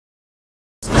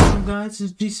up guys,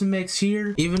 it's GCMX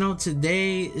here. Even though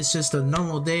today is just a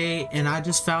normal day and I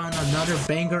just found another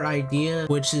banger idea,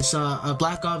 which is a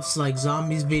Black Ops like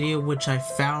zombies video, which I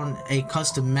found a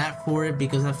custom map for it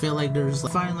because I feel like there's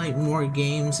like more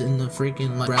games in the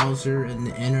freaking like browser and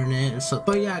the internet and stuff.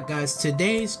 But yeah guys,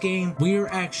 today's game we're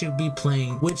actually be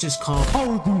playing, which is called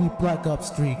Call of Duty Black Ops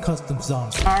 3 Custom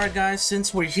Zombies. Alright guys,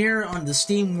 since we're here on the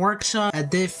Steam Workshop, I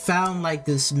did found like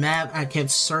this map. I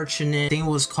kept searching it. I think it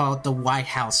was called the White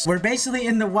House. We're basically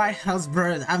in the White House,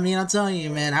 bro. I mean, I'm telling you,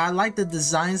 man, I like the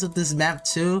designs of this map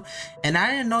too, and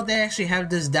I didn't know they actually have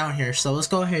this down here. So let's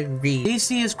go ahead and read.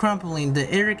 DC is crumbling. The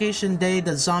irrigation day,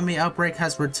 the zombie outbreak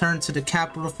has returned to the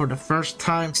capital for the first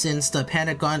time since the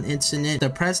Pentagon incident. The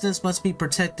presidents must be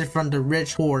protected from the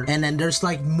rich horde. And then there's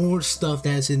like more stuff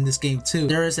that's in this game too.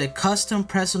 There is a custom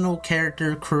personal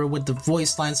character crew with the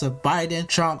voice lines of Biden,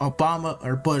 Trump, Obama,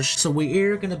 or Bush. So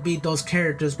we're gonna be those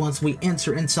characters once we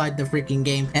enter inside the freaking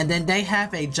game. And then they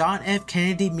have a John F.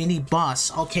 Kennedy mini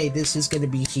boss. Okay, this is gonna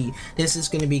be heat. This is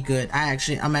gonna be good.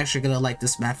 I'm actually gonna like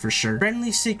this map for sure.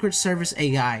 Friendly Secret Service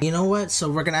AI. You know what? So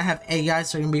we're gonna have AI,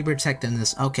 so we're gonna be protecting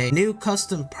this. Okay. New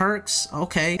custom perks.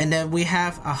 Okay. And then we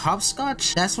have a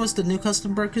hopscotch. That's what the new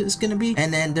custom perk is gonna be.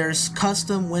 And then there's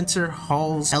custom winter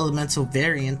halls elemental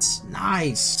variants.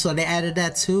 Nice. So they added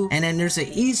that too. And then there's an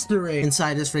Easter egg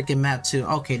inside this freaking map too.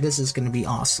 Okay, this is gonna be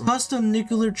awesome. Custom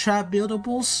nuclear trap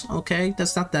buildables. Okay,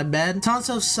 that's not that bad. Tons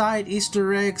of side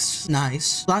Easter eggs.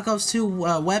 Nice. Black Ops 2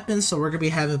 weapons. So we're gonna be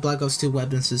having Black Ops 2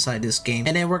 weapons inside this game.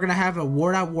 And then we're gonna have a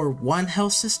World at War 1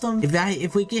 health system.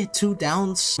 If we get 2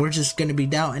 downs, we're just gonna be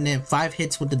down, and then 5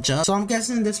 hits with the jug. So I'm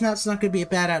guessing this map's not gonna be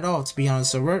bad at all, to be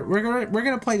honest. So we're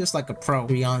gonna play this like a pro,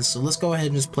 to be honest. So let's go ahead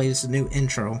and just play this new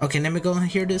intro. Okay, let me go and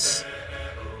hear this.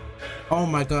 Oh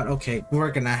my god, okay,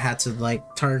 we're gonna have to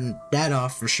like turn that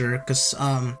off for sure, because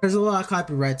there's a lot of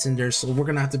copyrights in there, so we're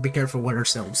gonna have to be careful with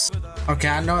ourselves. Okay,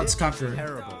 I know it's copyright.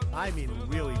 Terrible. I mean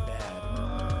really bad.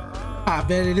 I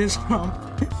bet it is.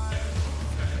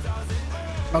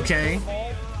 Okay.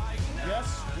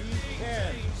 Yes, we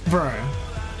can. Bro,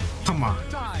 come on.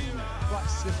 Die, you butt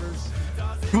sippers.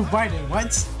 Bro, Biden,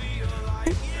 what?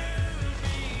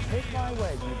 Take my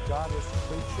way, you godless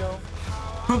freak show.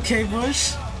 Okay,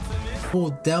 Bush.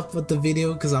 Full depth with the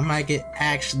video because I might get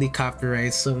actually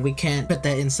copyrighted, so we can't put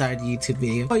that inside the YouTube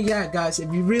video. But yeah guys,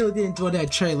 if you really did enjoy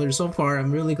that trailer so far, I'm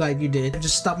really glad you did.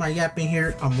 Just stop my yapping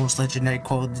here on most legendary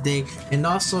quote of the day, and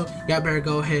also y'all better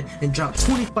go ahead and drop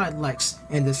 25 likes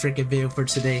in this freaking video for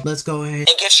today. Let's go ahead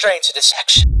and get straight into this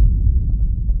section.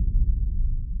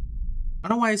 I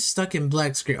don't know why it's stuck in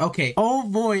black screen. Okay. Oh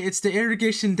boy, it's the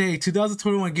irrigation day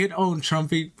 2021. Get on,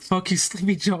 Trumpy. Fuck you,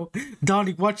 Sleepy Joe.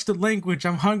 Donnie, watch the language.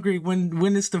 I'm hungry.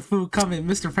 When is the food coming?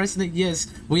 Mr. President, yes.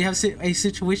 We have a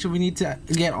situation we need to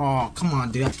get. Oh, come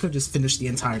on, dude. I could just finish the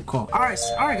entire call. Alright,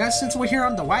 guys, since we're here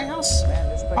on the White House. Man,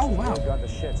 this place has really got the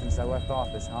shit since I left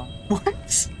office, huh?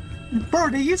 What? Bro,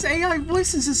 they use AI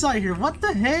voices inside here. What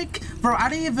the heck? Bro, I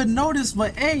didn't even notice,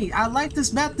 but hey, I like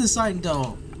this map design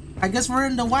though. I guess we're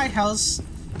in the White House.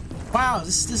 Wow,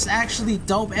 this is actually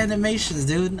dope animations,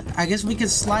 dude. I guess we can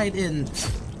slide in.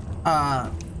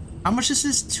 How much is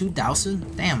this?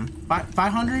 2,000? Damn,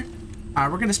 500?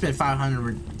 Alright, we're gonna spend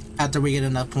 500 after we get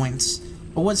enough points.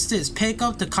 But what's this? Pick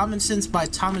Up the Common Sense by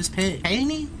Thomas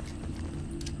Paine?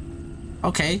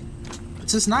 Okay,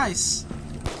 this is nice.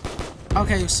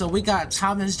 Okay, so we got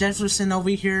Thomas Jefferson over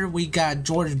here. We got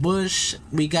George Bush.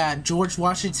 We got George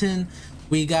Washington.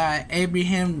 We got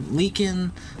Abraham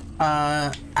Lincoln.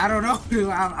 I don't know, dude.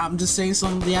 I'm just saying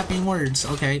some yapping words.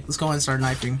 Okay, let's go and start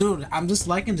knifing. Dude, I'm just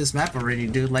liking this map already,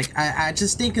 dude. Like, I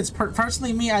just think it's,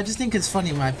 personally me, I just think it's funny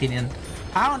in my opinion.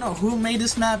 I don't know who made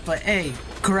this map, but hey,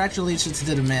 congratulations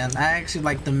to the man. I actually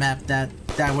like the map that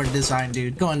were designed,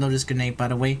 dude. Go and load this grenade, by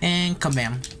the way. And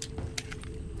kabam.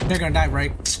 They're gonna die,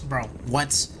 right? Bro,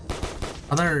 what?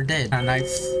 Oh, they're dead. A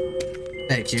knife.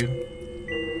 Thank you.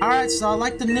 Alright, so I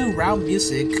like the new round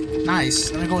music.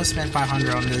 Nice. Let me go and spend 500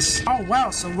 on this. Oh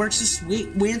wow, so we're just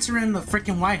we enter in the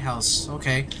freaking White House.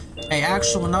 Okay. Hey,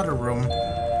 actual another room.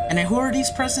 And then who are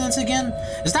these presidents again?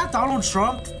 Is that Donald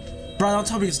Trump? Bro, don't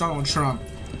tell me it's Donald Trump.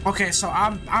 Okay, so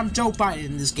I'm Joe Biden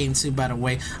in this game too, by the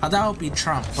way. I thought it would be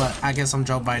Trump, but I guess I'm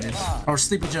Joe Biden. Or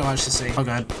Sleepy Joe, I should say. Oh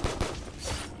god.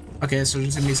 Okay, so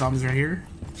there's gonna be zombies right here.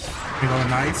 We got a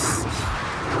knife.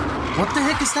 What the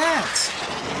heck is that?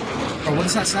 Oh, what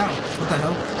is that sound? What the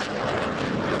hell?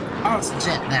 Oh, it's a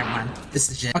jet. Never mind.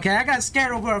 It's a jet. Okay, I got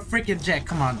scared over a freaking jet.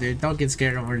 Come on, dude. Don't get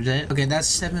scared over a jet. Okay, that's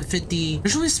 750.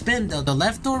 Should we spin the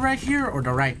left door right here or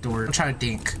the right door? I'm trying to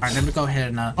think. All right, let me go ahead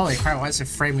and holy crap, why is it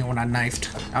framing when I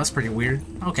knifed? That was pretty weird.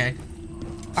 Okay.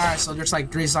 All right, so there's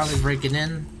like 3 zombies breaking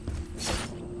in.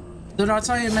 Dude, I'll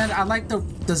tell you, man, I like the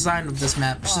design of this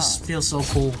map. It just feels so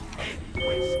cool.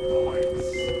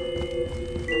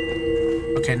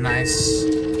 Okay, nice.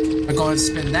 I'll go ahead and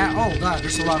spin that. Oh, God,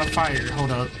 there's a lot of fire. Hold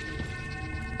up.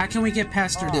 How can we get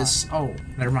past through this? Oh,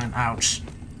 never mind. Ouch.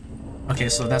 Okay,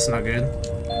 so that's not good.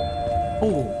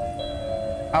 Oh,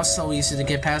 that was so easy to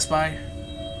get past by.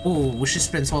 Oh, we should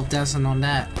spend 12,000 on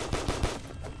that.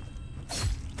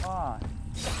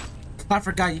 I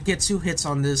forgot you get 2 hits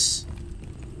on this.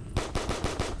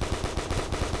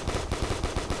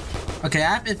 Okay,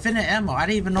 I have infinite ammo. I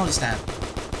didn't even notice that.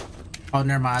 Oh,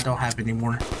 never mind. I don't have any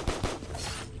more.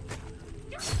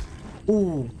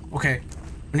 Ooh, okay.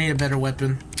 We need a better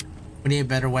weapon. We need a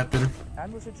better weapon.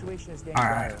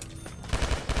 Alright.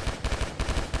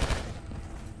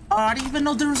 Oh, I didn't even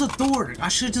know there was a door. I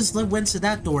should just went to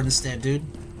that door instead, dude.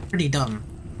 Pretty dumb.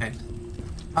 Okay.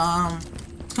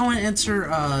 Let's go and enter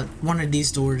one of these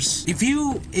doors. If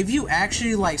you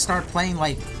actually like start playing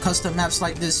like custom maps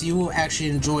like this, you will actually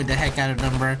enjoy the heck out of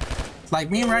them, bro.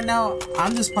 Like me right now,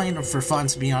 I'm just playing them for fun,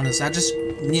 to be honest. I just,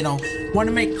 you know, want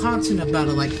to make content about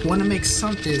it, like want to make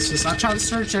something. It's just I try to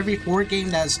search every horror game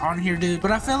that's on here, dude.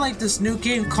 But I feel like this new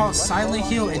game called Silent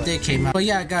Hill, it did came out. But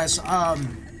yeah, guys, I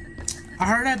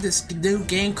heard that this new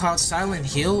game called Silent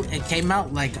Hill, it came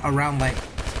out like around like,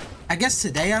 I guess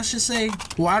today, I should say.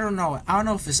 Well, I don't know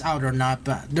if it's out or not,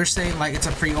 but they're saying like it's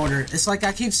a pre-order. It's like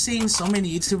I keep seeing so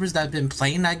many YouTubers that have been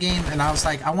playing that game, and I was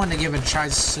like, I want to give it a try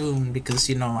soon because,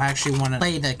 you know, I actually want to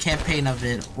play the campaign of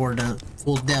it or the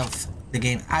full depth of the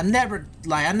game. I never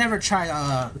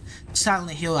tried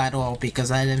Silent Hill at all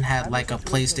because I didn't have like a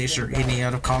PlayStation or any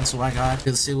other console I got,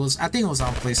 because I think it was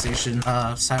on PlayStation,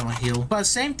 Silent Hill. But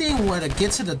same thing with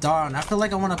Get to the Dawn. I feel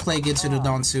like I want to play Get to the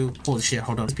Dawn too. Holy shit,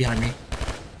 hold on, it's behind me.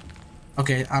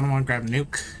 Okay, I don't want to grab a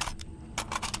nuke.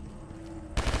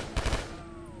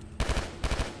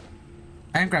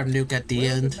 I didn't grab a nuke at the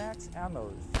end.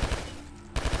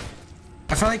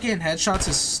 I feel like getting headshots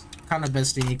is kind of the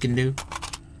best thing you can do.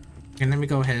 Okay, let me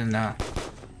go ahead and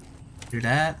do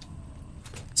that.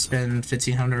 Spend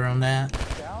 1,500 on that.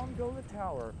 Down go the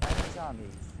tower.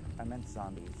 I meant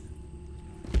zombies.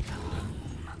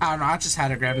 I don't know, I just had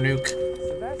to grab a nuke.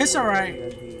 It's alright.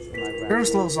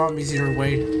 There's little zombies either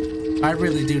way. I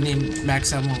really do need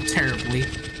max ammo terribly.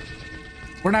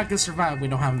 We're not gonna survive if we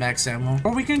don't have max ammo.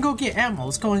 Or we can go get ammo.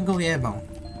 Let's go and go get ammo.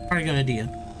 Pretty good idea.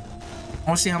 I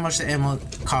wanna see how much the ammo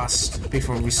costs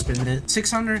before we spend it.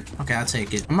 600? Okay, I'll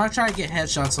take it. I'm gonna try to get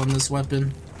headshots on this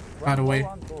weapon, by the way.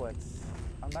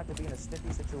 I'm not gonna be in a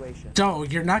sticky situation. Joe,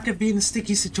 you're not gonna be in a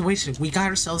sticky situation. We got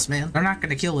ourselves, man. They're not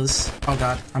gonna kill us. Oh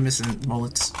god, I'm missing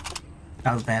bullets.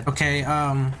 That was bad. Okay,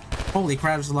 holy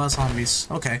crap, there's a lot of zombies.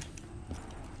 Okay.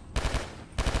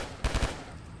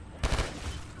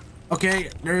 Okay,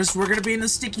 we're gonna be in a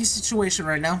sticky situation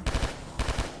right now.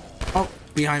 Oh,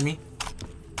 behind me.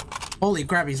 Holy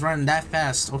crap, he's running that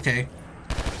fast. Okay.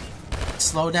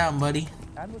 Slow down, buddy.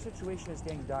 Ammo situation is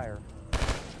getting dire.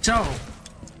 Joe,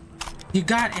 you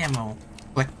got ammo.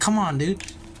 Like, come on, dude.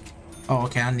 Oh,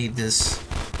 okay, I need this.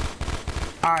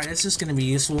 Alright, this is gonna be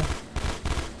useful.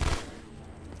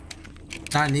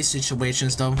 Not in these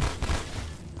situations, though.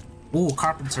 Ooh,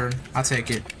 carpenter. I'll take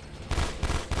it.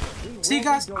 See,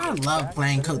 guys, I love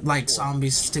playing like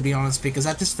zombies, to be honest, because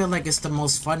I just feel like it's the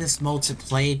most funnest mode to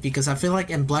play, because I feel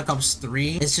like in Black Ops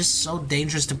 3 it's just so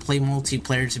dangerous to play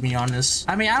multiplayer, to be honest.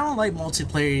 I mean, I don't like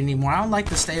multiplayer anymore. I don't like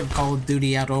the state of Call of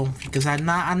Duty at all, because I'm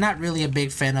not really a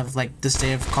big fan of like the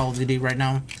state of Call of Duty right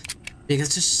now,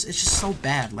 because it's just so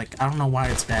bad. Like, I don't know why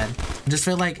it's bad. I just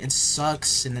feel like it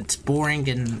sucks and it's boring,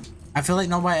 and I feel like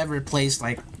nobody ever plays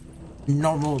like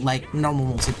normal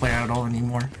multiplayer at all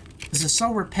anymore. It's just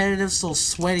so repetitive, so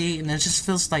sweaty, and it just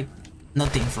feels like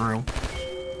nothing for real.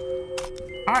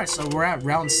 Alright, so we're at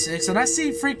round 6, and I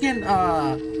see freaking,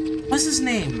 what's his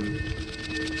name?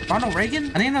 Ronald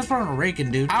Reagan? I think that's Ronald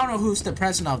Reagan, dude. I don't know who's the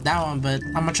president of that one, but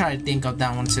I'm gonna try to think of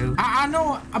that one too. I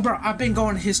know, bro, I've been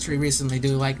going history recently,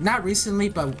 dude. Like, not recently,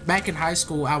 but back in high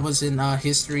school, I was in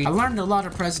history. I learned a lot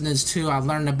of presidents too. I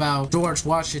learned about George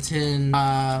Washington,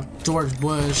 George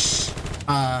Bush,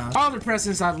 all the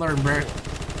presidents I've learned, bro.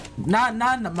 Not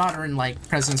in the modern like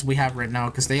presidents we have right now,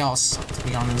 because they all suck, to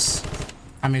be honest.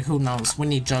 I mean, who knows? We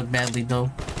need Jug badly though.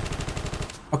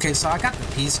 Okay, so I got the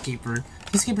Peacekeeper.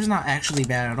 Peacekeeper's not actually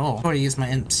bad at all. I'm going to use my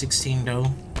M16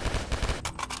 though.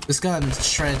 This gun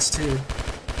shreds too.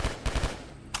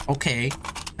 Okay,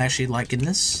 actually liking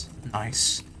this.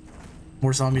 Nice.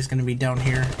 More zombies gonna be down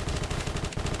here.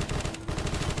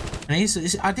 And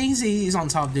I think he's on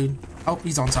top, dude. Oh,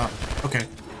 he's on top. Okay.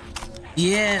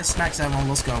 Yes, max ammo,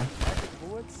 let's go.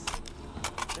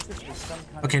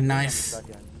 Okay, knife.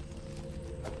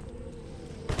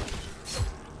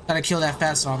 Gotta kill that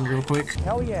fast zombie real quick.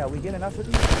 Hell yeah, we get enough of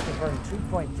these, we can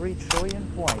burn 2.3 trillion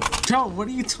points. Joe, what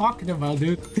are you talking about,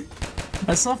 dude?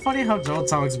 It's so funny how Joe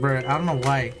talks, bro. I don't know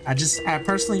why. I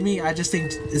personally, me, I just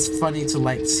think it's funny to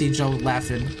like see Joe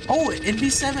laughing. Oh,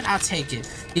 NP7, I'll take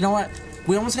it. You know what?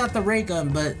 We almost got the ray gun,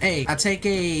 but hey, I take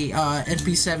a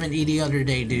NP7 any other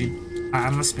day, dude.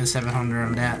 I'm gonna spend 700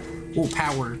 on that. Oh,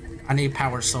 power. I need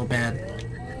power so bad.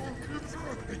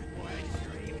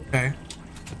 Okay.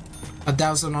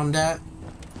 1,000 on that.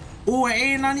 Oh,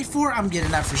 an AN94? I'm getting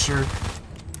that for sure.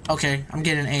 Okay, I'm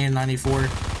getting AN94.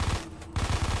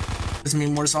 This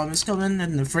means more zombies coming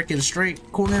in the freaking straight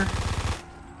corner.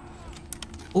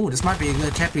 Oh, this might be a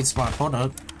good camping spot. Hold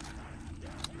up.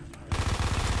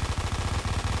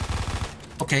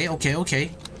 Okay, okay, okay.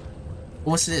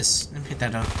 What's this? Let me pick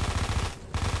that up.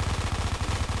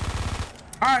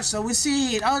 Alright, so we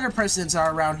see other presidents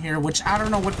are around here, which I don't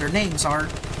know what their names are.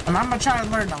 I'm gonna try to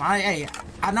learn them. I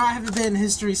know I haven't been in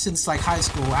history since like high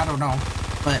school. I don't know.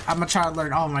 But I'm gonna try to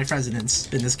learn all my presidents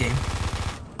in this game.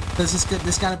 This is good.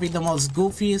 This gotta be the most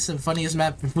goofiest and funniest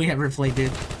map we ever played,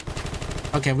 dude.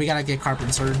 Okay, we gotta get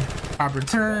Carpenter.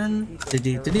 Carpenter.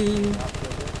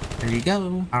 There you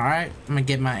go. Alright, I'm gonna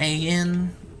get my A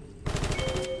in.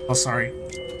 Oh, sorry.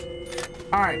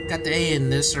 Alright, got the A in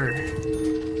this, sir.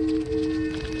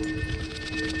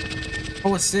 Oh,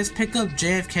 what's this? Pick up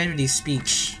JF Kennedy's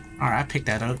speech. Alright, I picked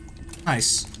that up.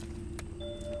 Nice.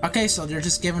 Okay, so they're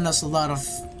just giving us a lot of,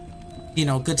 you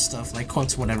know, good stuff, like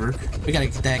quotes, whatever. We gotta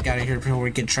get that out of here before we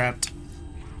get trapped.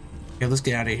 Okay, let's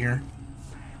get out of here.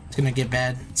 It's gonna get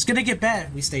bad. It's gonna get bad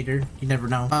if we stay there. You never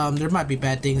know. There might be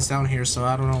bad things down here, so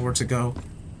I don't know where to go.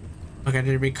 Okay,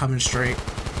 they're be coming straight.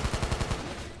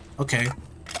 Okay.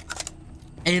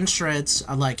 And shreds.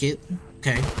 I like it.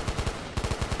 Okay.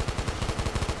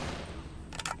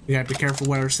 We gotta be careful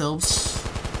with ourselves.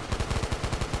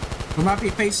 We might be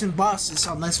facing bosses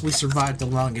unless we survive the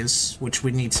longest, which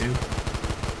we need to.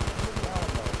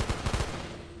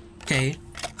 Okay.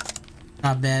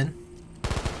 Not bad.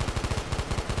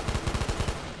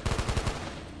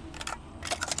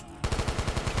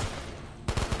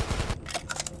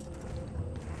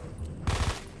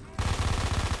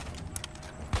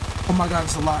 Oh my god,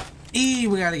 it's a lot. We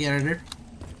gotta get out of there.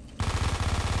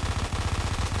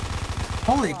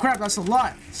 Holy crap, that's a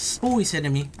lot. Oh, he's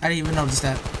hitting me. I didn't even notice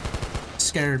that.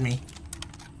 Scared me.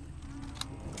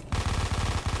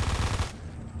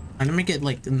 Right, let me get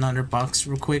like another box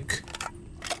real quick.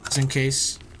 Just in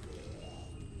case.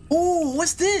 Oh,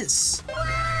 what's this?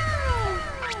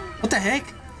 What the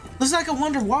heck? Looks like a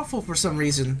Wonder Waffle for some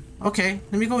reason. Okay,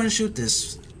 let me go ahead and shoot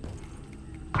this.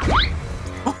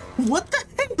 Oh, what the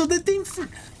heck? Did the thing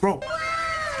bro?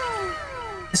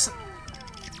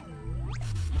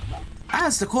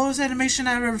 That's the coolest animation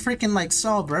I ever freaking like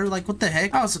saw, bro. Like, what the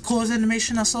heck? That was the coolest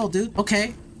animation I saw, dude.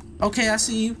 Okay. Okay, I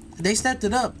see you. They stepped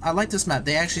it up. I like this map.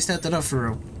 They actually stepped it up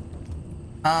for real.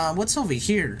 What's over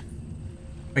here?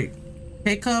 Wait.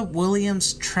 Pick up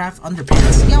Williams Traff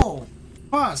underpants. Yo!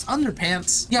 Pause.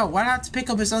 Underpants? Yo, why not pick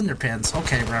up his underpants?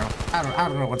 Okay, bro. I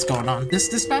don't know what's going on.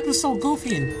 This map is so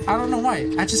goofy and I don't know why.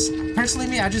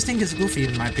 Personally, I just think it's goofy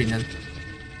in my opinion.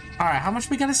 Alright, how much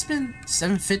we gotta spend?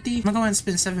 750? I'm gonna go ahead and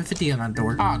spend 750 on that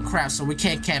door. Oh crap, so we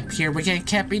can't camp here. We can't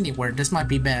camp anywhere. This might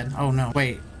be bad. Oh no.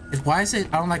 Wait, why is it?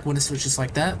 I don't like when it switches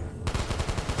like that.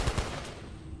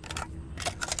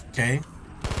 Okay.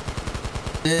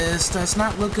 This does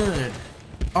not look good.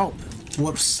 Oh,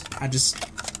 whoops. That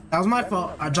was my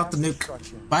fault. I dropped the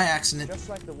nuke by accident. Just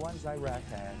like the ones Iraq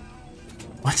had.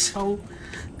 What, Joe?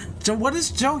 Joe, what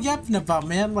is Joe yapping about,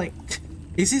 man? Like,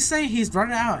 is he saying he's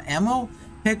running out of ammo?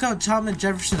 Pick up Thomas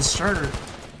Jefferson's shirt.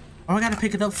 Oh, I gotta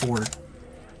pick it up for.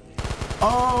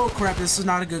 Oh crap, this is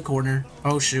not a good corner.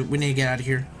 Oh shoot, we need to get out of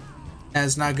here. That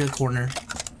is not a good corner.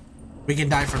 We can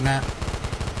die from that.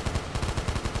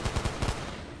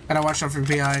 Gotta watch out from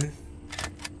behind.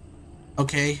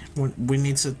 Okay, we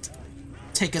need to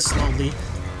take it slowly.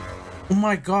 Oh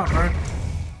my god, bro.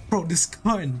 Bro, this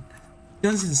gun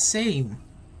is insane.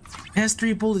 It has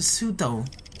 3 bullets too, though.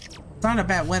 It's not a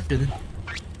bad weapon.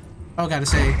 Oh, gotta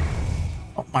say.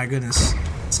 Oh my goodness.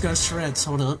 This gun shreds.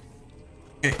 Hold up.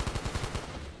 Okay.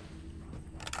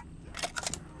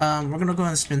 We're gonna go ahead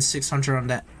and spend 600 on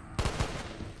that.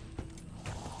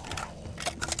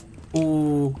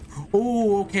 Ooh.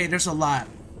 Ooh, okay, there's a lot.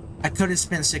 I could have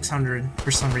spent 600 for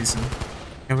some reason.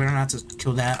 Okay, we're gonna have to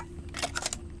kill that.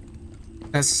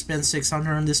 Let's spend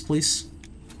 600 on this, please.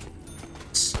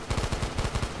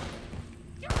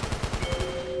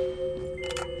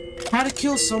 How to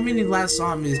kill so many last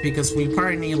zombies because we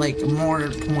probably need like more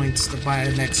points to buy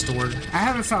a next door. I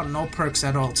haven't found no perks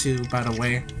at all too, by the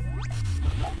way.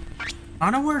 I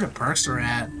don't know where the perks are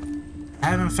at. I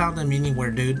haven't found them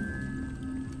anywhere, dude.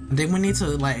 I think we need to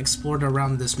like explore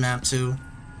around this map too.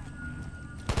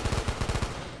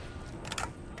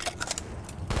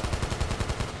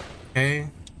 Okay.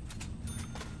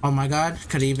 Oh my god,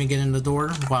 could I even get in the door?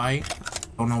 Why?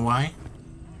 Don't know why.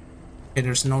 Okay,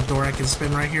 there's no door I can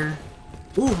spin right here.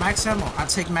 Ooh, max ammo. I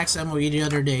take max ammo any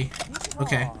other day.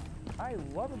 Okay. I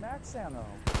love a max ammo.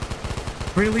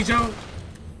 Really, Joe?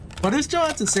 What does Joe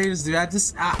have to say is, dude? I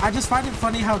just find it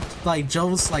funny how like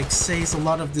Joe's like says a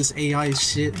lot of this AI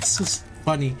shit. It's just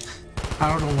funny. I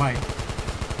don't know why.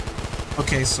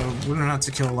 Okay, so we're gonna have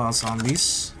to kill a lot of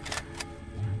zombies.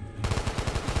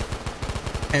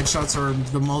 Headshots are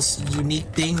the most unique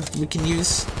thing we can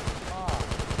use.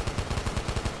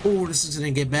 Oh, this is gonna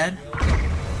get bad.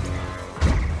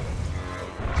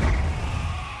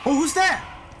 Oh, who's that?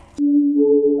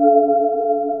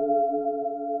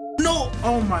 No!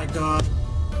 Oh my god.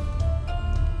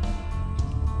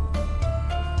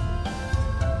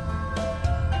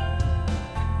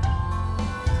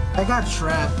 I got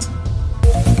trapped.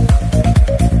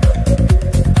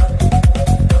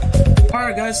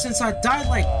 Alright guys, since I died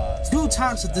like 2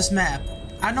 times with this map,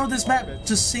 I know this map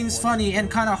just seems funny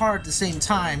and kind of hard at the same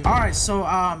time. Alright, so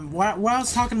what I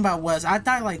was talking about was I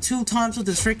died like 2 times with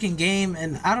this freaking game,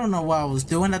 and I don't know what I was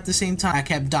doing at the same time. I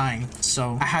kept dying,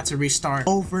 so I had to restart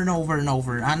over and over and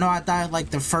over. I know I died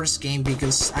like the first game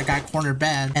because I got cornered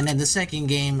bad, and then the second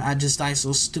game I just died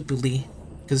so stupidly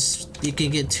because you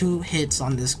can get 2 hits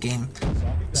on this game.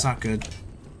 It's not good.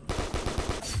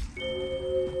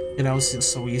 Yeah, that was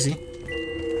just so easy.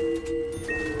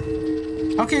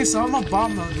 Okay, so I'm a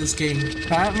bomb on this game.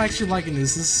 I'm actually liking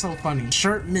this. This is so funny.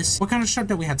 Shirt miss. What kind of shirt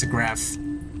did we have to grab?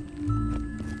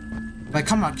 Like,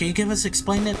 come on, can you give us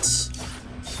explain it?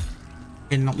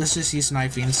 Okay, no, let's just use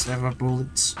knifing instead of our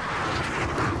bullets.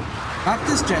 Not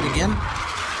this jet again.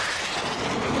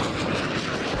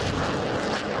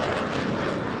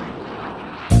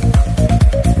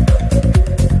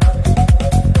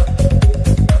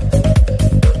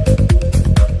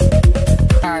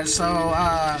 Alright, so,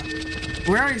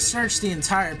 we already searched the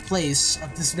entire place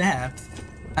of this map.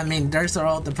 I mean, there's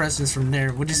all the presents from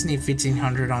there. We just need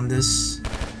 1500 on this.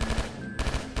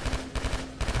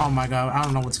 Oh my god, I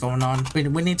don't know what's going on. We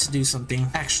need to do something.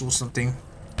 Actual something.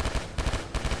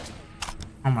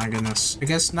 Oh my goodness. I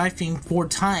guess knifing 4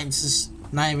 times is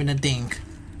not even a thing.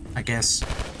 I guess.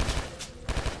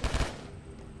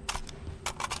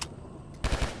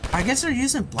 I guess they're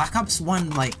using Black Ops 1,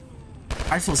 like,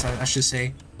 rifles, I should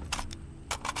say.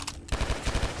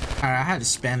 Alright, I had to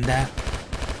spam that.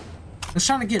 I was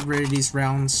trying to get rid of these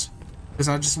rounds because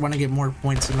I just want to get more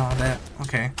points and all that.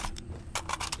 Okay.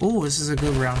 Ooh, this is a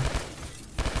good round.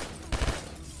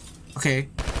 Okay.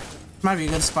 Might be a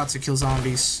good spot to kill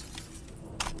zombies.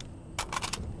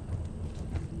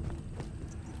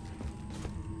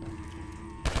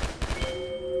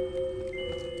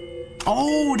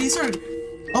 Oh, these are...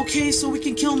 Okay, so we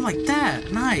can kill them like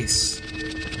that. Nice.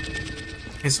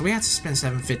 Okay, so we have to spend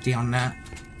 750 on that.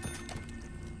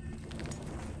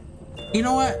 You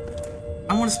know what?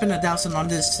 I want to spend 1,000 on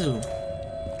this too.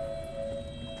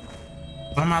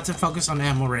 But I'm gonna have to focus on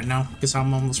ammo right now because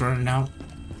I'm almost running out.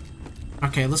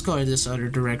 Okay, let's go in this other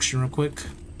direction real quick.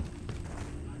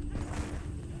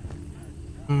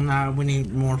 Nah, we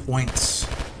need more points.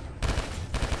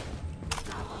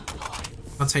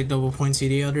 I'll take double points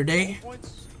the other day.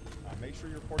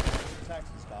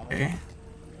 Okay.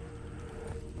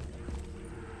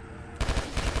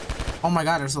 Oh my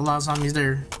god, there's a lot of zombies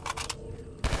there.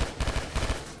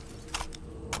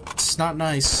 It's not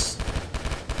nice.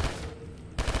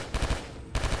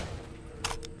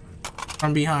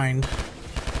 From behind.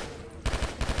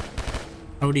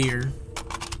 Oh dear.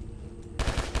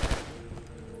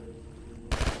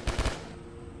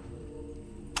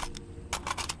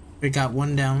 We got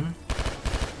one down.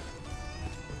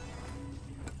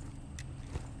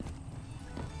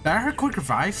 Did I hear quick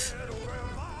revive?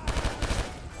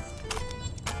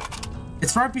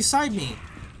 It's right beside me.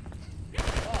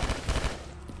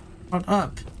 Hold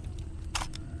up.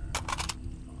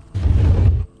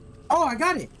 Oh, I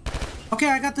got it. Okay,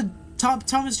 I got the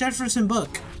Thomas Jefferson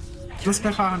book. Let's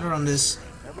spend 500 on this.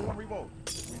 Everyone revoke.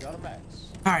 We got a max.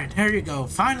 Alright, here you go.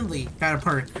 Finally got a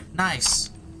perk. Nice.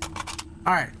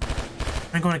 Alright.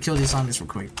 I'm going to kill these zombies real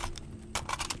quick.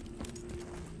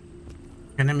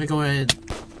 And let me go ahead.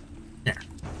 There.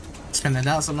 Spend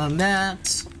 1,000 on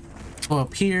that. Go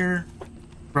up here.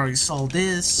 Already sold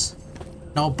this.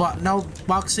 No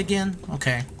box again.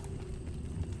 Okay.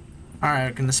 Alright,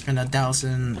 I'm gonna spend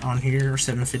 1,000 on here, or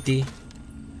 750.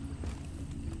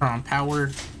 On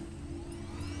power.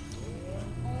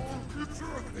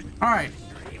 Alright.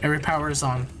 Every power is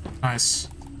on. Nice.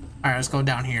 Alright, let's go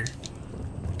down here.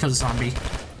 Kill the zombie.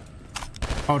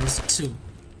 Oh, there's 2.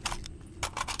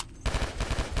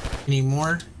 Any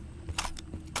more?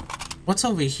 What's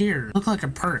over here? Look like a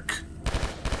perk.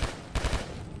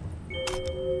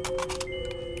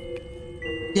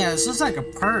 Yeah, this looks like a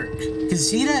perk. You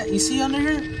see that? You see under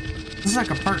here? This is like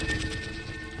a perk.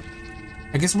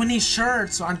 I guess we need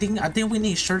shirts. So I think we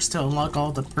need shirts to unlock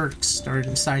all the perks that are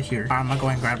inside here. Alright, I'm gonna go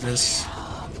and grab this.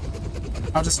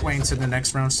 I'll just wait until the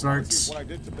next round starts.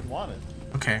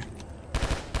 Okay.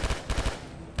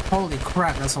 Holy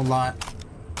crap, that's a lot.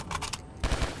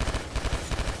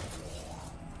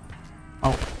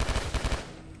 Oh.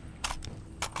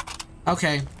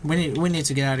 Okay, we need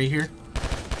to get out of here.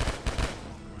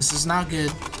 This is not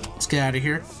good. Let's get out of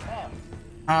here.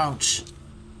 Ouch.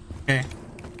 Okay.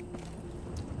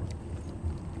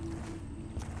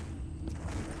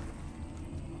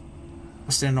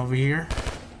 I'll stand over here.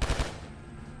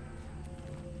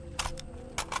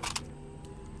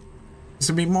 There's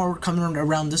gonna be more coming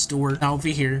around this door. Now over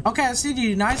here. Okay, I see the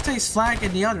United States flag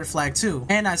and the other flag too.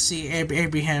 And I see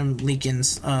Abraham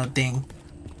Lincoln's thing.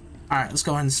 Alright, let's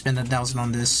go ahead and spend 1,000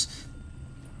 on this.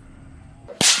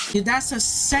 Dude, that's the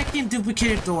second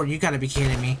duplicated door. You gotta be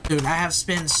kidding me. Dude, I have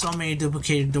spent so many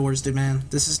duplicated doors, dude, man.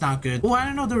 This is not good. Oh, I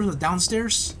didn't know there was a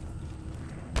downstairs.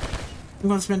 I'm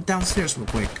gonna spend downstairs real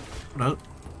quick. Hold up.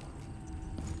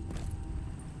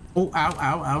 Oh, ow,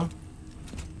 ow, ow.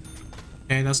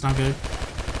 Okay, that's not good.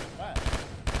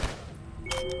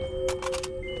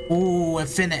 Oh,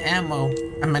 infinite ammo.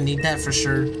 I'm gonna need that for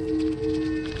sure.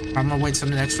 I'm gonna wait till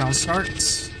the next round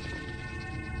starts.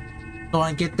 Go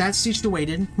and get that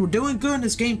situated. We're doing good in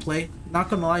this gameplay. Not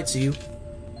gonna lie to you.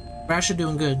 We're actually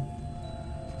doing good.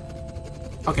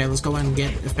 Okay, let's go ahead and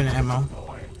get infinite ammo.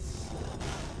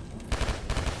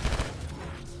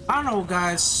 I don't know,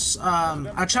 guys.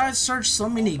 I tried to search so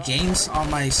many games on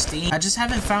my Steam. I just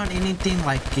haven't found anything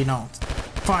like, you know,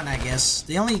 fun, I guess.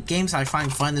 The only games I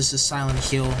find fun is just Silent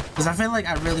Hill. Because I feel like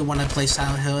I really want to play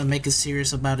Silent Hill and make it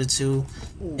serious about it too.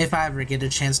 If I ever get a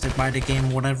chance to buy the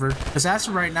game or whatever. Because as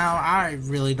of right now, I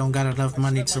really don't got enough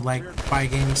money to like buy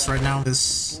games right now.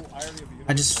 Because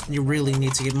you really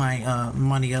need to get my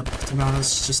money up, to be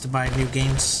honest, just to buy new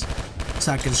games.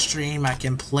 So I can stream, I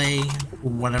can play,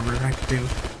 whatever I can do.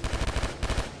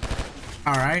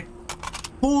 Alright.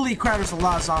 Holy crap, there's a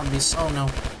lot of zombies. Oh no.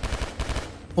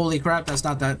 Holy crap, that's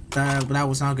not that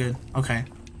was not good. Okay.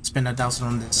 Spend 1,000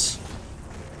 on this.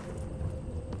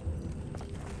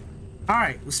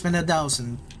 Alright, we'll spend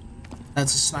 1,000.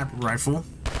 That's a sniper rifle.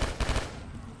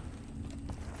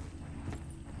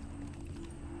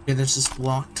 Okay, that's just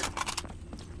blocked.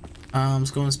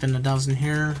 Let's go and spend 1,000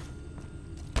 here.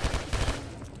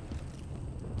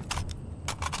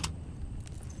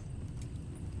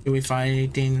 Can we find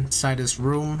anything inside this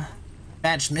room?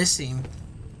 Badge missing.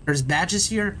 There's badges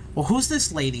here? Well, who's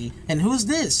this lady? And who's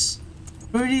this?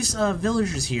 Who are these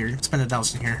villagers here? Spend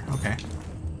 1,000 here. Okay.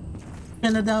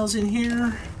 Spend 1,000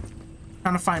 here.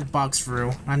 Trying to find box for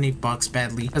real. I need box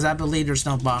badly. Because I believe there's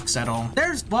no box at all.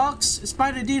 There's box. It's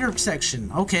by the dealer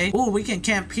section. Okay. Oh, we can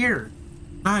camp here.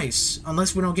 Nice.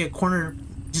 Unless we don't get cornered.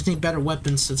 Just need better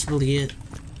weapons. That's really it.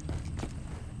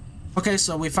 Okay,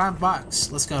 so we found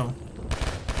box. Let's go.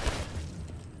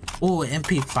 Oh,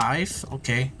 MP5.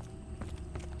 Okay.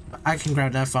 I can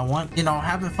grab that if I want. You know,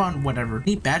 having fun, whatever.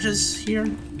 Need badges here?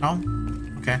 No?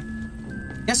 Okay.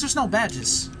 Guess there's no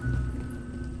badges.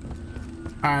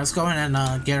 Alright, let's go ahead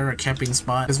and get her a camping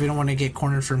spot. Because we don't want to get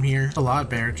cornered from here. A lot of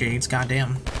barricades,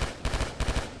 goddamn.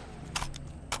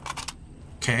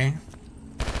 Okay.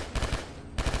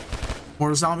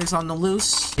 More zombies on the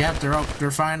loose. Yep, they're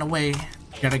flying away.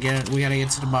 We gotta get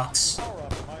to the box.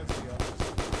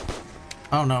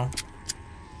 Oh no.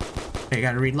 Okay,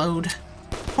 gotta reload.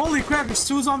 Holy crap, there's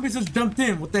 2 zombies just jumped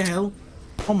in. What the hell?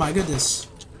 Oh my goodness.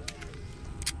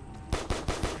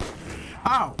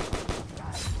 Ow.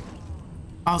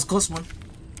 Oh, it's a close one.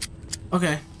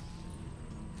 Okay.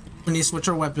 We need to switch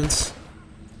our weapons.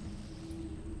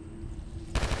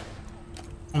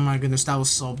 Oh my goodness, that was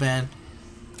so bad.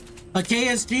 A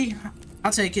KSG?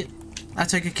 I'll take it. I'll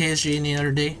take a KSG any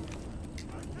other day.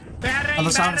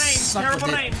 Unless I suck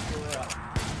with it.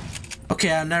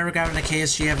 Okay, I'm never grabbing a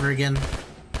KSG ever again.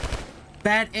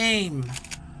 Bad aim. I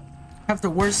have the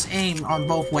worst aim on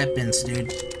both weapons, dude.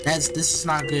 This is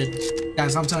not good.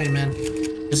 Guys, I'm telling you, man.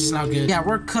 This is not good. Yeah,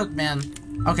 we're cooked, man.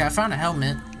 Okay, I found a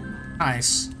helmet.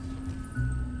 Nice.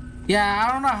 Yeah,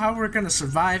 I don't know how we're gonna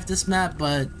survive this map,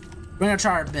 but we're gonna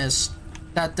try our best.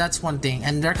 That's one thing.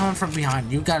 And they're coming from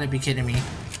behind. You gotta be kidding me.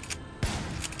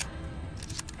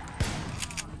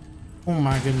 Oh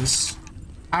my goodness.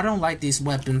 I don't like these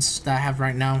weapons that I have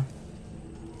right now.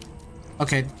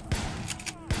 Okay.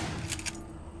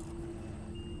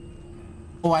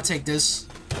 Oh, I take this.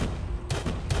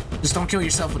 Just don't kill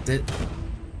yourself with it.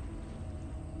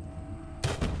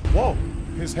 Whoa,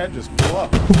 his head just blew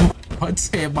up. What's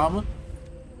it, mama?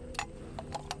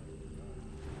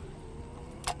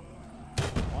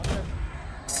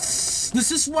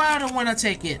 This is why I don't want to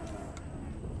take it.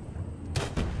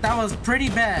 That was pretty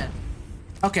bad.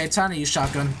 Okay, time to use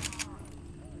shotgun.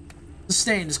 Let's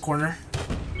stay in this corner.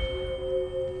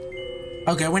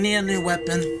 Okay, we need a new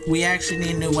weapon. We actually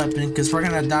need a new weapon because we're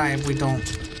gonna die if we don't.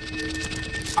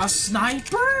 A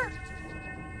sniper?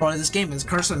 Bro, this game is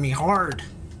cursing me hard.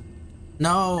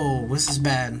 No, this is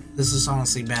bad. This is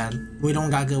honestly bad. We don't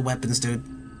got good weapons, dude.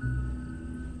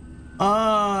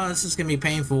 Oh, this is gonna be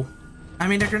painful. I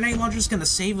mean, the grenade launcher is gonna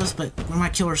save us, but we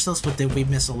might kill ourselves with it. We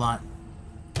miss a lot.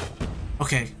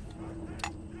 Okay.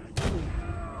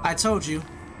 I told you.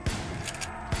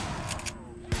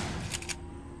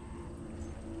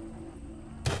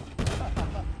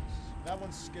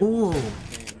 Ooh.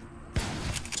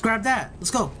 Let's grab that.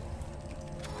 Let's go.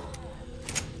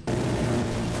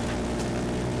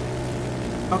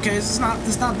 Okay, this is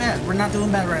not bad. We're not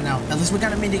doing bad right now. At least we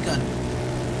got a minigun.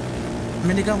 A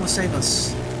minigun will save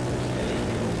us.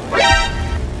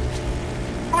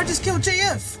 Oh, I just killed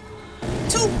JF.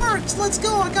 2 perks. Let's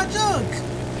go. I got Jug.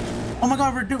 Oh my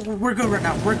god, we're good right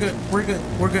now. We're good. We're good.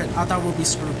 We're good. I thought we'd be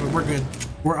screwed, but we're good.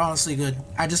 We're honestly good.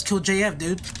 I just killed JF,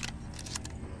 dude.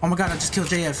 Oh my god, I just killed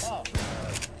JF.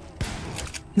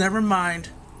 Never mind.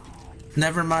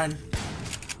 Never mind.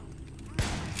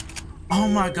 Oh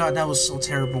my god, that was so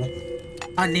terrible.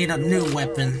 I need a new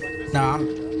weapon. Nah,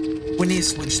 we need to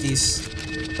switch these.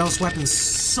 Those weapons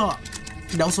suck.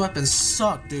 Those weapons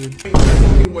suck, dude.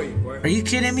 Are you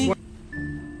kidding me?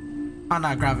 I'm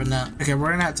not grabbing that. Okay,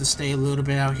 we're gonna have to stay a little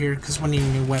bit out here because we need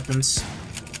new weapons.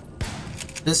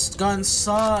 This gun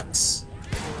sucks.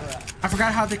 I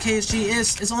forgot how the KSG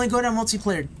is. It's only good at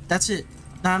multiplayer. That's it.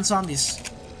 Non-zombies.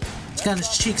 This gun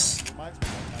is cheeks.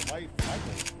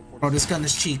 Bro, this gun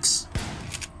is cheeks.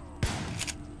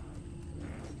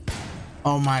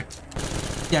 Oh my.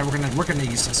 Yeah, we're gonna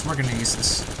use this. We're gonna use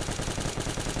this.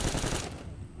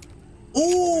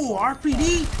 Ooh,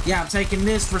 RPD? Yeah, I'm taking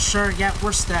this for sure. Yeah,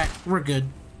 we're stacked. We're good.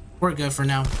 We're good for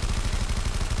now.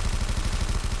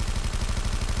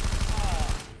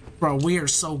 Bro, we are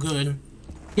so good.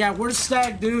 Yeah, we're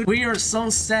stacked, dude. We are so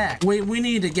stacked. We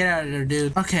need to get out of there,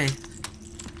 dude. Okay.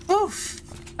 Oof.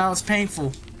 That was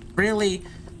painful. Really,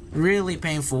 really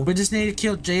painful. We just need to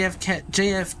kill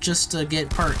JF just to get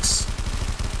perks.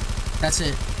 That's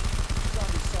it.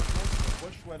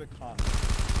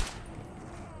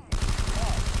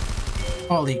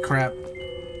 Holy crap.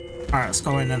 Alright, let's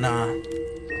go in and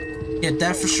get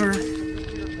that for sure.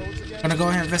 Gonna go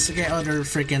ahead and investigate other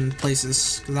freaking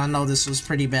places because I know this was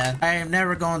pretty bad. I am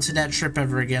never going to that trip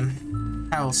ever again.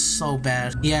 That was so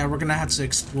bad. Yeah, we're gonna have to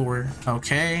explore.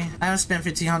 Okay. I haven't spent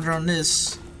 1,500 on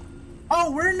this.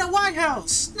 Oh, we're in the White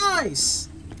House. Nice.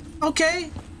 Okay.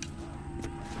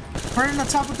 We're in the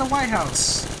top of the White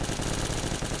House.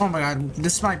 Oh my god,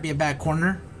 this might be a bad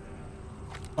corner.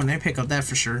 Oh, they pick up that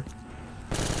for sure.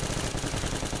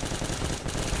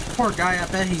 Poor guy, I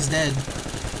bet he's dead.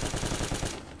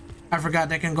 I forgot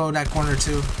they can go that corner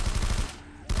too.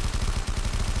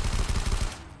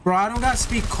 Bro, I don't got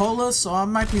speed cola, so I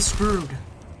might be screwed.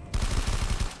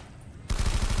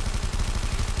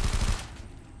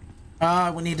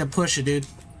 We need to push it, dude.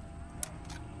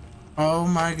 Oh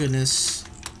my goodness.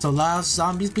 It's a lot of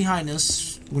zombies behind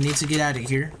us. We need to get out of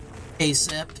here.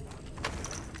 ASAP.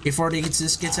 Before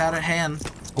this gets out of hand.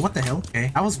 Oh, what the hell?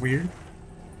 Okay, that was weird.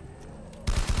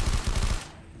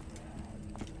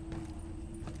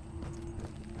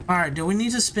 Alright, do we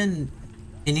need to spend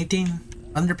anything?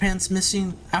 Underpants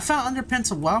missing? I found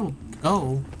underpants a while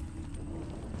ago.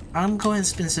 I'm going to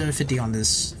spend 750 on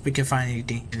this if we can find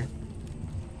anything here.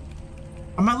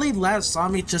 I might leave last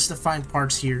zombie just to find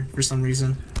parts here for some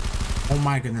reason. Oh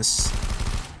my goodness.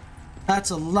 That's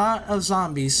a lot of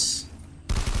zombies.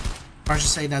 Or I should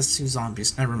say that's 2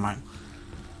 zombies. Never mind.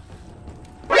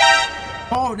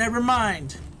 Oh, never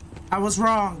mind. I was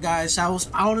wrong, guys. I was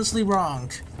honestly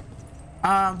wrong.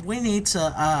 We need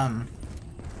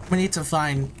to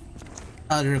find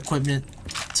other equipment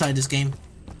inside this game.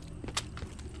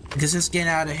 Because it's getting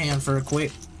out of hand for a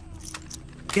quick.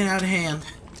 Getting out of hand.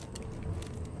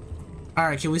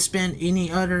 Alright, can we spend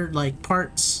any other, like,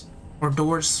 parts or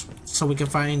doors so we can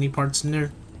find any parts in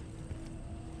there?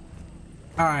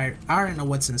 Alright, I already know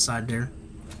what's inside there.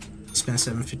 Spend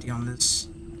 750 on this.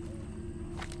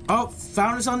 Oh,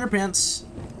 found his underpants.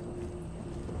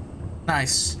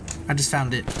 Nice. I just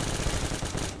found it.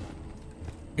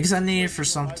 Because I need it for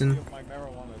something.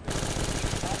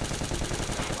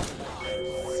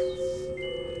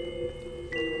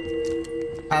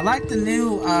 I like the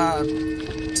new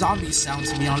zombie sound,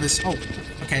 to be honest. Oh,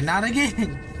 okay, not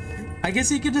again. I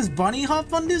guess you could just bunny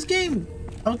hop on this game.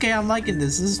 Okay, I'm liking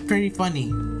this. This is pretty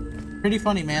funny. Pretty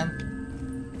funny,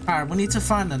 man. Alright, we need to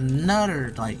find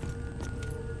another, like...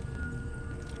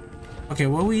 Okay,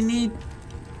 what we need...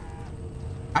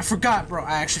 I forgot, bro.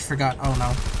 I actually forgot. Oh,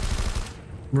 no.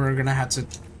 We're gonna have to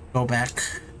go back.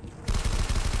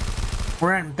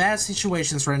 We're in bad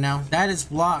situations right now. That is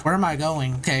blocked. Where am I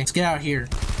going? Okay, let's get out here.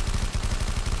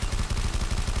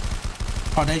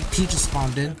 Oh, he just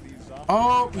spawned in.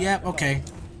 Oh, yep, okay.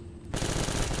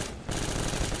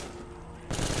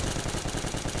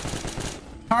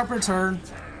 Carpet turn.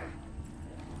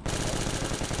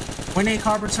 We need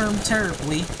carpet turn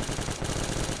terribly.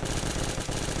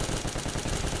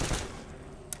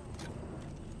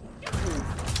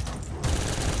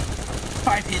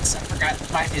 Five hits, I forgot.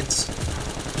 5 hits.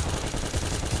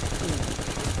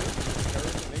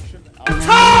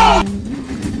 Oh!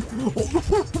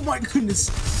 Oh my goodness.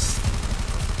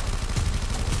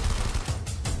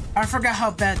 I forgot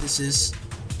how bad this is.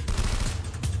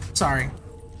 Sorry.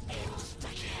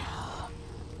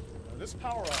 This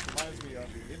power up reminds me of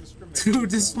the indiscriminate. Dude,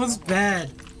 this was bad.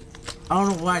 I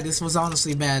don't know why. This was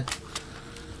honestly bad.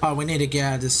 Oh, we need to get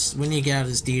out of this. We need to get out of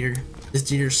this theater. This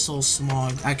theater is so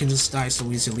small. I can just die so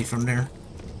easily from there.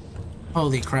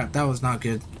 Holy crap, that was not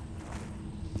good.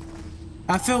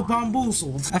 I feel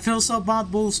bamboozled. I feel so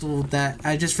bamboozled that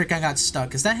I just freaking got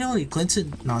stuck. Is that Hillary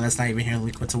Clinton? No, that's not even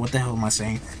Hillary Clinton. What the hell am I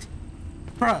saying?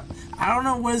 Bruh, I don't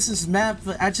know what is this map,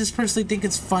 but I just personally think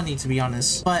it's funny, to be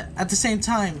honest. But at the same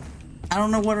time, I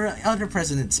don't know what are other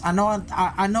presidents. I know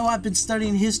I've been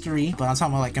studying history, but I'm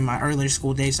talking about like in my earlier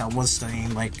school days, I was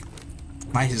studying like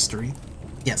my history.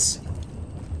 Yes.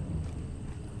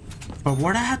 But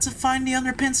where'd I have to find the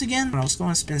underpants again? I was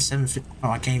going to spend 750. Oh,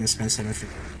 I can't even spend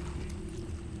 750.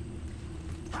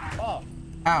 Oh.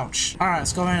 Ouch. Alright,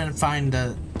 let's go ahead and find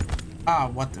the... Ah,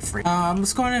 oh, what the freak.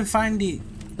 Let's go ahead and find the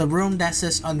room that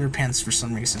says underpants for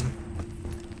some reason.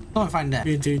 Go and find that.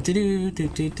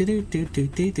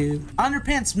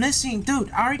 Underpants missing.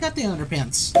 Dude, I already got the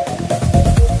underpants.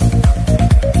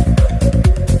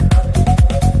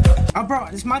 Oh, bro,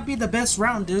 this might be the best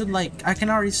round, dude. Like, I can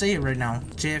already say it right now.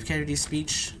 JF Kennedy's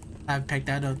speech. I haven't picked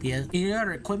that up yet. Any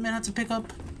other equipment I have to pick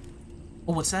up?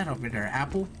 Oh, what's that over there?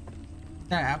 Apple? Is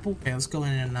that Apple? Okay, let's go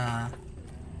in and,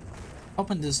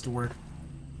 open this door.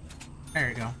 There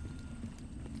you go.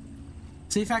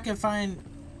 See if I can find...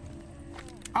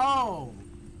 Oh!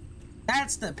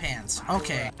 That's the pants.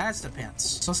 Okay, that's the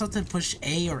pants. So something push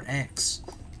A or X.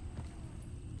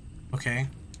 Okay.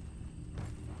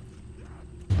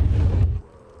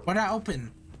 What did I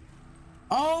open?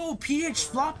 Oh, PH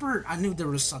Flopper! I knew there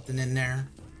was something in there.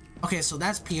 Okay, so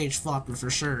that's PH Flopper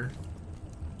for sure.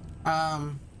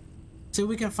 See if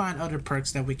we can find other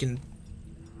perks that we can...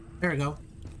 There we go.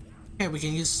 Okay, we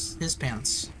can use his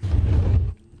pants.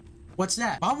 What's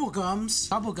that? Bubblegums.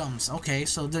 Bubblegums. Okay,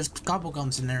 so there's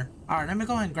gobblegums in there. Alright, let me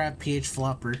go ahead and grab PH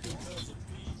Flopper.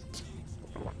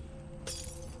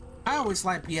 I always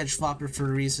like PH Flopper for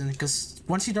a reason, because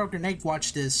once you throw a grenade,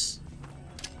 watch this.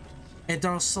 It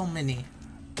throws so many.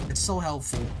 It's so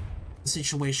helpful. The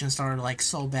situations are like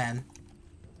so bad.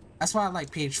 That's why I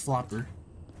like PH Flopper.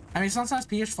 I mean, sometimes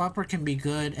PH Flopper can be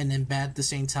good and then bad at the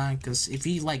same time, because if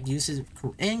you like use it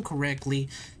incorrectly,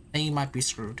 then you might be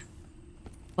screwed.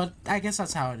 But I guess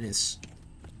that's how it is.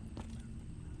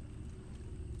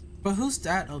 But who's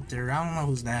that out there? I don't know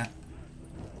who's that.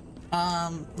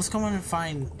 Let's go on and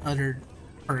find other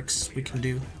perks we can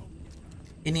do.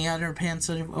 Any other pants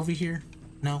over here?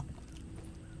 No.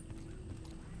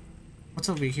 What's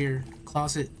over here?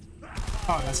 Closet.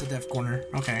 Oh, that's a death corner.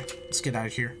 Okay, let's get out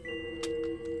of here.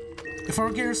 Before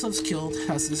we get ourselves killed,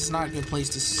 this is not a good place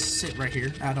to sit right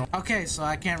here at all. Okay, so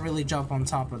I can't really jump on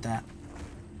top of that.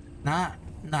 Not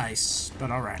nice, but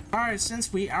alright. Alright,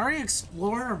 since we already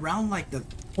explored around like the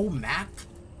whole map,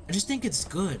 I just think it's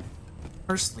good.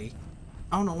 Personally.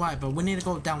 I don't know why, but we need to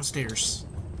go downstairs.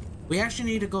 We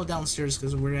actually need to go downstairs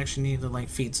because we actually need to like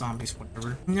feed zombies,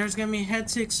 whatever. And there's gonna be head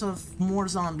ticks of more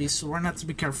zombies, so we're gonna have to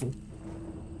be careful.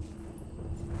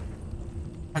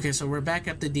 Okay, so we're back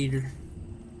at the theater.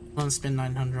 I'm gonna spend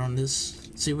 900 on this.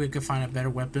 See if we can find a better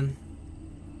weapon.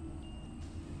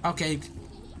 Okay,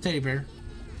 teddy bear.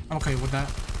 I'm okay with that.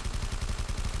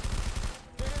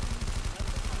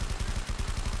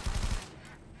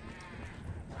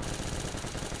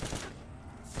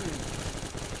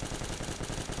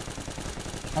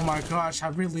 Oh my gosh, I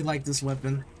really like this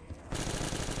weapon.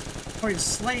 Oh, you're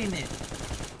slaying it.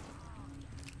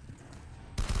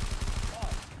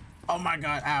 Oh my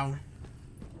god, ow.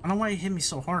 I don't know why you hit me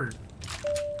so hard.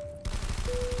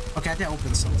 Okay, I did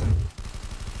open something.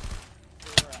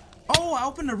 Oh, I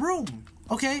opened a room.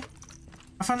 Okay.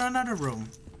 I found another room.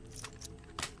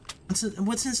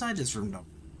 What's inside this room, though?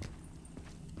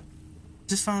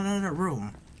 Just found another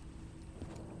room.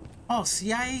 Oh,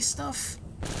 CIA stuff?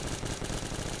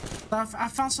 I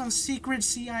found some secret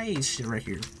CIA shit right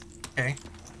here. Okay.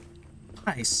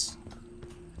 Nice.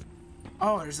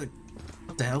 Oh, there's a...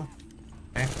 What the hell?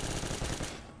 Okay.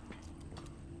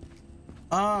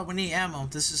 Oh, we need ammo.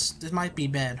 This might be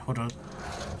bad. Hold on.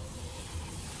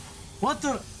 What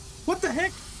the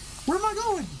heck? Where am I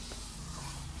going?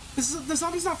 The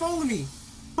zombie's not following me.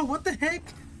 Oh, what the heck?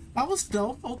 That was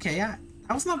dope. Okay, that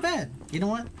was not bad. You know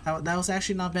what? That was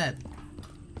actually not bad.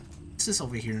 What's this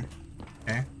over here?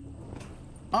 Okay.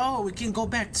 Oh, we can go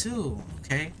back too.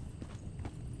 Okay.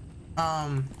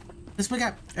 Since we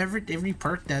got every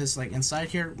perk that is like inside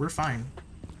here, we're fine.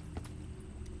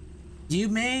 You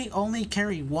may only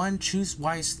carry one. Choose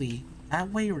wisely.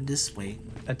 That way or this way.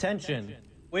 Attention.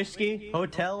 Whiskey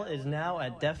Hotel is now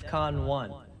at DEFCON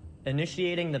 1.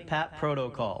 Initiating the PAT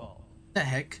protocol. The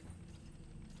heck?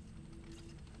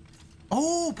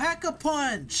 Oh,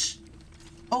 Pack-a-Punch!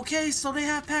 Okay, so they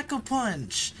have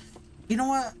Pack-a-Punch. You know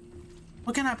what?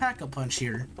 What can I Pack-a-Punch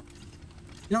here?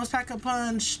 You know what's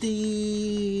Pack-a-Punch?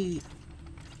 It's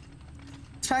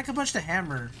Pack-a-Punch the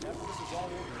hammer.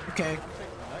 Okay.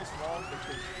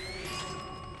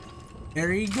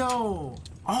 There you go.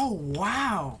 Oh,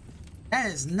 wow. That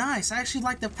is nice. I actually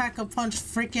like the Pack-a-Punch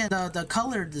freaking the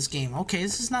color of this game. Okay,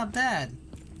 this is not bad.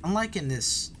 I'm liking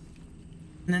this.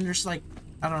 And then there's like,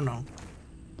 I don't know,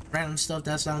 random stuff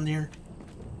that's down here.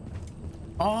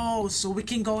 Oh, so we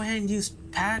can go ahead and use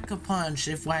Pack-a-Punch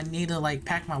if I need to like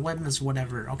pack my weapons or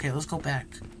whatever. Okay, let's go back.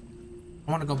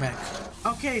 I want to go back.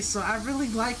 Okay, so I really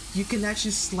like you can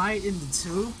actually slide in the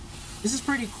tube. This is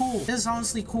pretty cool. This is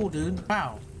honestly cool, dude.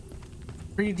 Wow.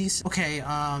 Pretty decent. Okay,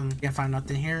 can't find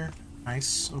nothing here.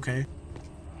 Nice, okay.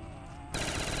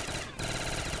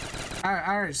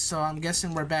 Alright, so I'm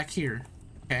guessing we're back here.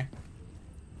 Okay.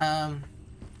 Can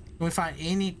we find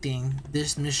anything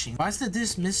this missing? Why is the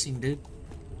disc missing, dude?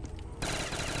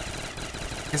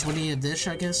 Guess we need a dish,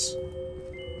 I guess.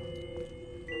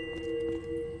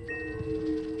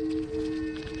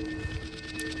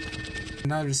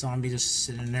 Another zombie just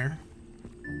sitting there.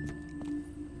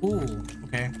 Ooh,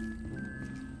 okay.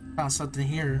 Found something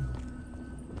here.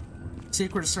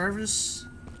 Secret Service.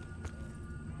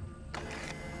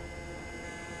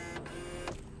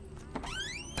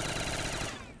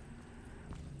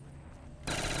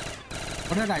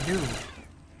 What did I do?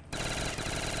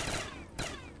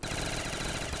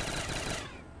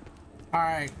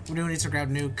 Alright, we do need to grab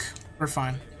nuke. We're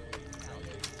fine.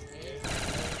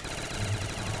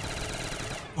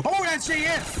 Oh, that's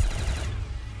JF!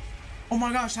 Oh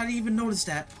my gosh, I didn't even notice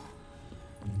that.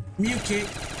 Mute kick.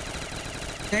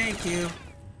 Thank you.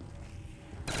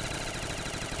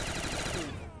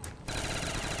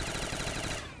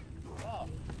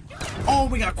 Oh,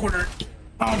 we got cornered.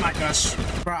 Oh my gosh.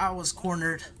 Bro, I was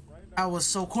cornered. I was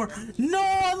so cornered. No,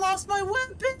 I lost my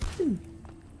weapon.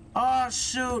 Oh,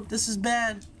 shoot. This is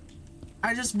bad.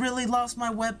 I just really lost my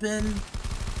weapon.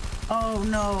 Oh,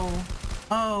 no.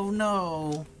 Oh,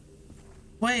 no.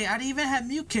 Wait, I didn't even have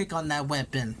mute kick on that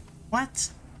weapon. What?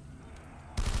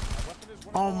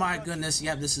 Oh my goodness,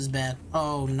 yeah, this is bad.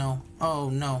 Oh no, oh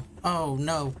no, oh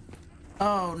no,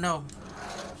 oh no.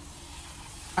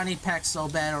 I need Pack so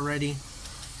bad already.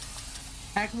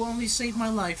 Pack will only save my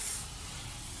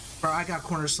life. Bro, I got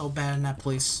cornered so bad in that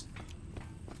place.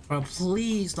 Bro,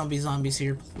 please don't be zombies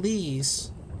here,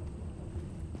 please.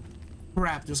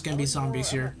 Crap, there's gonna be zombies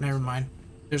here. Never mind.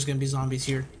 There's gonna be zombies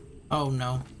here. Oh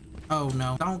no, oh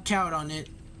no. Don't count on it.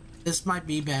 This might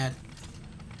be bad.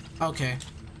 Okay.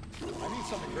 I need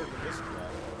something here for this guy.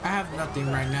 I have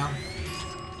nothing right now.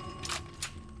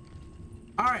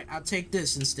 Alright, I'll take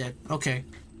this instead. Okay.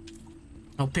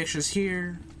 No pictures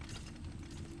here.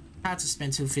 I had to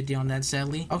spend $250 on that,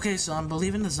 sadly. Okay, so I'm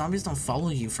believing the zombies don't follow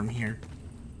you from here.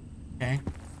 Okay.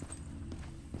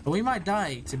 But we might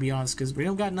die, to be honest, because we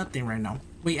don't got nothing right now.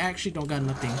 We actually don't got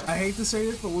nothing. I hate to say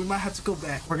this, but we might have to go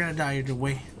back. We're gonna die either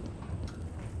way.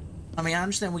 I mean, I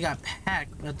understand we got Pack,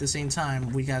 but at the same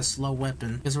time, we got a slow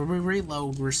weapon. Because when we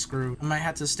reload, we're screwed. I might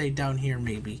have to stay down here,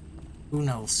 maybe. Who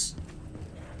knows?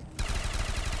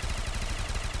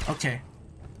 Okay.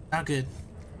 Not good.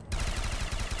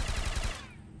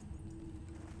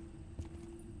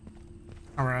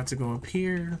 Alright, I have to go up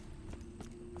here.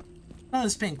 Oh,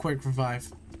 let's paint quick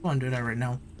revive. I'm gonna do that right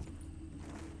now.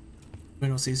 We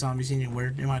don't see zombies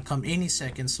anywhere. They might come any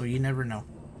second, so you never know.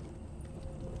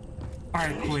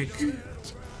 Alright, quick.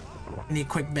 I need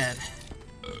quick bed.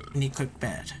 I need quick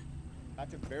bed. I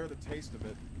can bear the taste of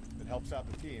it. It helps out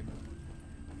the team.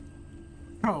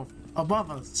 Bro,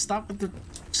 above us. Stop with the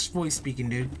voice speaking,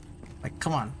 dude. Like,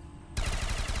 come on.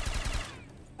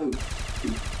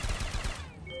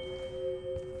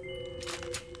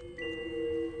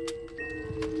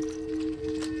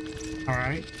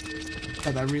 Alright.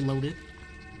 Got that reloaded.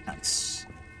 Nice.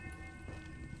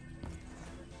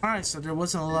 Alright, so there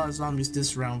wasn't a lot of zombies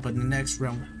this round, but in the next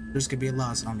round, there's gonna be a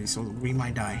lot of zombies, so we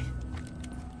might die.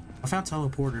 I found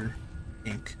teleporter, I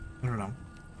think. I don't know.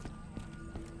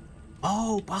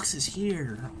 Oh, box is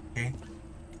here. Okay.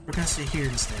 We're gonna stay here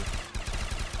instead.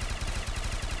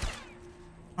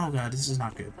 Oh god, this is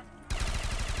not good.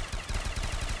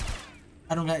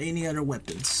 I don't got any other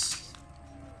weapons.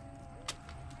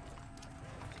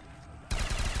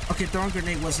 Okay, throwing a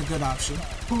grenade was a good option.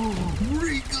 Oh,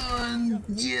 ray gun!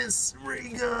 Yes, ray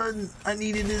gun! I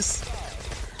needed this.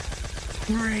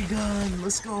 Ray gun,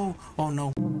 let's go. Oh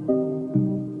no.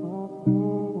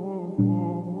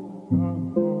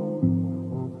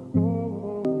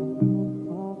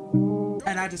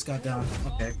 And I just got down.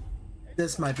 Okay.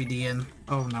 This might be the end.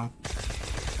 Oh no.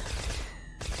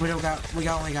 We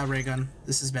only got ray gun.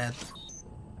 This is bad.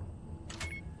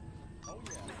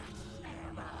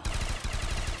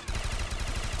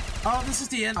 Oh, this is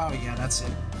the end. Oh yeah, that's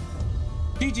it.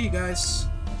 GG guys.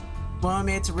 Well, I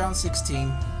made it to round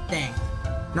 16. Dang.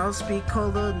 No speed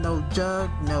cola, no jug,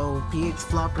 no PH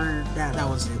flopper. That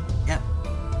was it. Yep.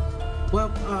 Well,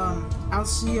 I'll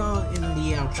see y'all in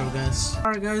the outro, guys.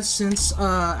 Alright guys, since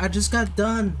I just got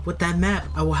done with that map,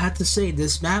 I will have to say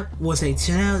this map was a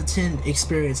 10 out of 10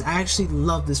 experience. I actually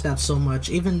love this map so much.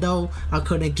 Even though I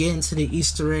couldn't get into the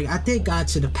Easter egg, I did got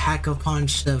to the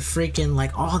pack-a-punch, the freaking,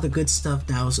 like, all the good stuff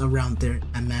that was around there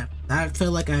in that map. I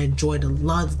feel like I enjoyed a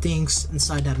lot of things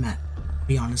inside that map, to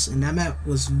be honest. And that map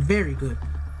was very good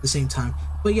at the same time.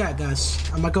 But yeah, guys,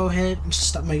 I'm gonna go ahead and just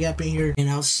stop my yapping here, and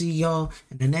I'll see y'all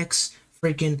in the next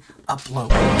freaking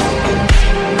upload.